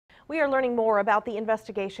We are learning more about the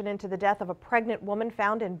investigation into the death of a pregnant woman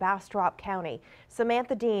found in Bastrop County.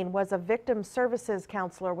 Samantha Dean was a victim services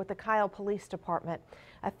counselor with the Kyle Police Department.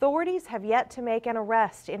 Authorities have yet to make an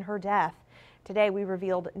arrest in her death. Today we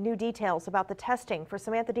revealed new details about the testing for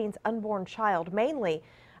Samantha Dean's unborn child. Mainly,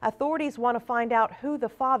 authorities want to find out who the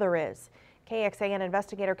father is. KXAN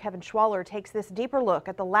investigator Kevin Schwaller takes this deeper look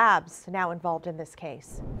at the labs now involved in this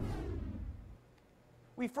case.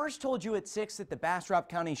 We first told you at 6 that the Bastrop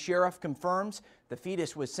County Sheriff confirms the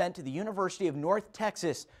fetus was sent to the University of North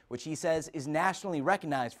Texas, which he says is nationally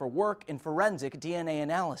recognized for work in forensic DNA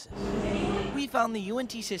analysis. We found the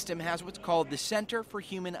UNT system has what's called the Center for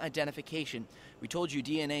Human Identification. We told you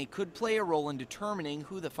DNA could play a role in determining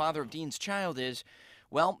who the father of Dean's child is.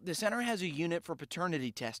 Well, the center has a unit for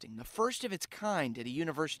paternity testing, the first of its kind at a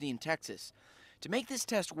university in Texas. To make this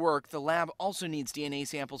test work, the lab also needs DNA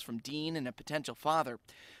samples from Dean and a potential father.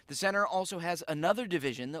 The center also has another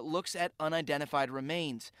division that looks at unidentified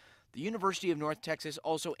remains. The University of North Texas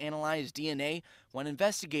also analyzed DNA when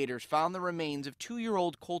investigators found the remains of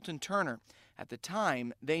 2-year-old Colton Turner. At the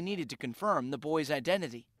time, they needed to confirm the boy's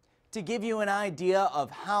identity. To give you an idea of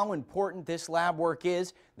how important this lab work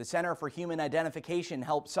is, the Center for Human Identification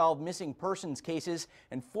helps solve missing persons cases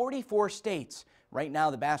in 44 states. Right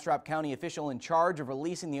now, the Bastrop County official in charge of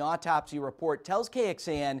releasing the autopsy report tells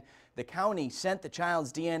KXAN the county sent the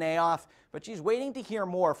child's DNA off, but she's waiting to hear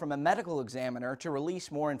more from a medical examiner to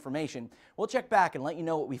release more information. We'll check back and let you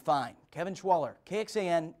know what we find. Kevin Schwaller,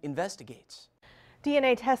 KXAN investigates.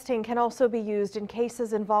 DNA testing can also be used in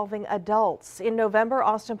cases involving adults. In November,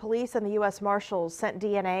 Austin Police and the U.S. Marshals sent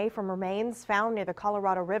DNA from remains found near the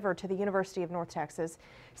Colorado River to the University of North Texas.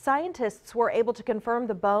 Scientists were able to confirm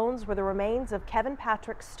the bones were the remains of Kevin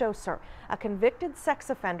Patrick Stoser, a convicted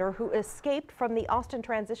sex offender who escaped from the Austin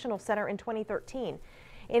Transitional Center in 2013.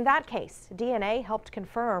 In that case, DNA helped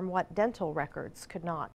confirm what dental records could not.